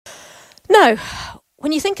Now,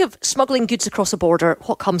 when you think of smuggling goods across a border,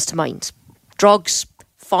 what comes to mind? Drugs,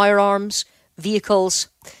 firearms, vehicles.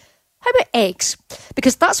 How about eggs?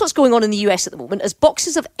 Because that's what's going on in the US at the moment, as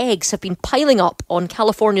boxes of eggs have been piling up on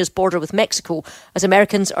California's border with Mexico as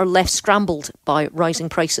Americans are left scrambled by rising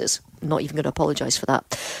prices. I'm not even going to apologise for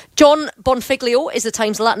that. John Bonfiglio is the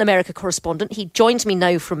Times Latin America correspondent. He joins me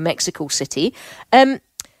now from Mexico City.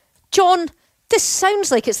 John, this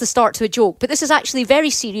sounds like it's the start to a joke, but this is actually very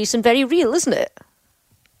serious and very real, isn't it?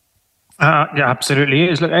 Yeah, absolutely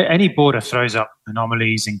is. Look, any border throws up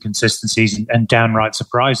anomalies, inconsistencies, and downright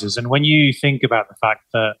surprises. And when you think about the fact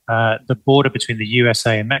that the border between the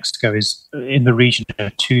USA and Mexico is in the region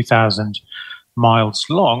of 2,000 miles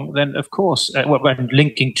long, then of course, when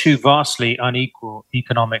linking two vastly unequal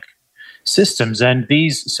economic systems, and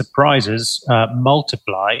these surprises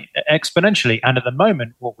multiply exponentially. And at the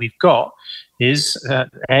moment, what we've got is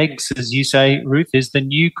eggs, as you say, Ruth, is the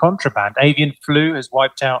new contraband. Avian flu has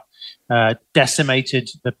wiped out,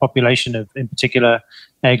 decimated the population of, in particular,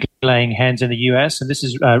 egg-laying hens in the US, and this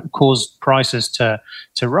has caused prices to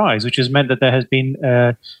rise, which has meant that there has been,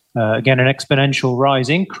 again, an exponential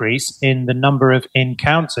increase in the number of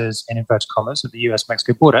encounters, in inverted commas, at the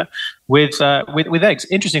US-Mexico border with eggs.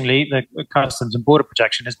 Interestingly, the Customs and Border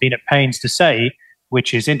Protection has been at pains to say,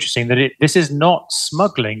 which is interesting, that this is not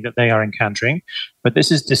smuggling that they are encountering, but this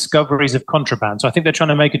is discoveries of contraband. So I think they're trying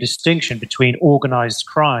to make a distinction between organized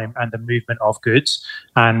crime and the movement of goods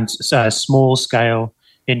and small-scale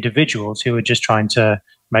individuals who are just trying to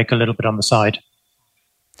make a little bit on the side.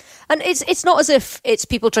 And it's not as if it's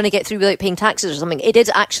people trying to get through without paying taxes or something. It is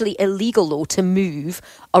actually illegal, though, to move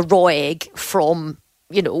a raw egg from,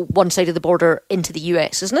 one side of the border into the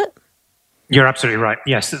US, isn't it? You're absolutely right.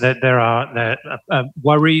 Yes, there are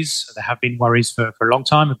worries. There have been worries for a long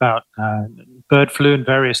time about bird flu and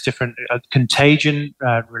various different contagion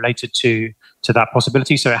related to that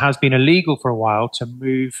possibility. So it has been illegal for a while to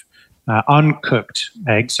move uncooked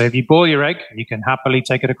eggs. So if you boil your egg, you can happily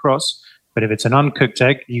take it across. But if it's an uncooked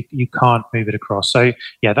egg, you can't move it across. So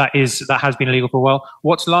yeah, that has been illegal for a while.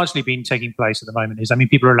 What's largely been taking place at the moment is,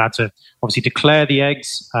 people are allowed to obviously declare the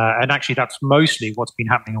eggs, and actually that's mostly what's been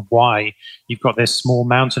happening and why you've got this small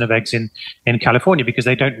mountain of eggs in California, because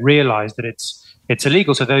they don't realize that it's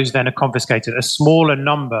illegal. So those then are confiscated. A smaller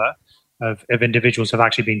number of individuals have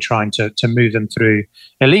actually been trying to move them through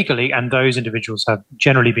illegally, and those individuals have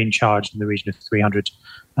generally been charged in the region of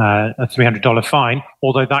a $300 fine,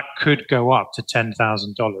 although that could go up to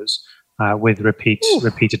 $10,000 with repeat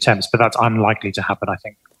attempts, but that's unlikely to happen, I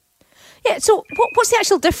think. Yeah, so what's the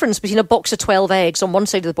actual difference between a box of 12 eggs on one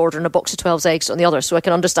side of the border and a box of 12 eggs on the other, so I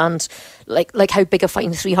can understand like how big a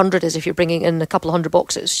fine 300 is if you're bringing in a couple of hundred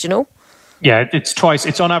boxes, Yeah, it's twice.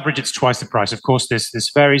 It's on average, it's twice the price. Of course, this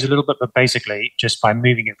varies a little bit, but basically, just by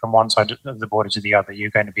moving it from one side of the border to the other, you're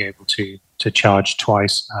going to be able to charge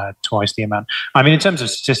twice the amount. In terms of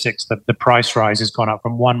statistics, the price rise has gone up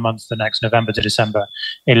from 1 month to the next, November to December,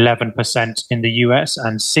 11% in the US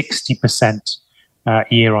and 60%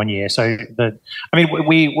 year on year. So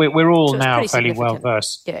we're all now fairly well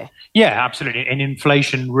versed. Yeah, absolutely, in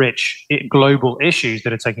inflation-rich global issues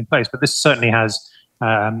that are taking place. But this certainly has,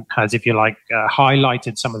 if you like,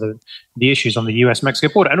 highlighted some of the issues on the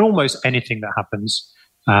US-Mexico border, and almost anything that happens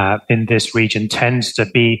in this region tends to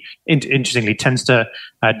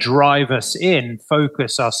drive us in,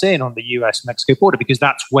 focus us in on the US-Mexico border, because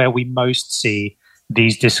that's where we most see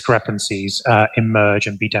these discrepancies emerge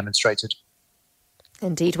and be demonstrated.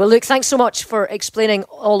 Indeed. Well, look, thanks so much for explaining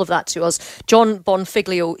all of that to us. John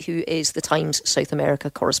Bonfiglio, who is the Times South America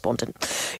correspondent.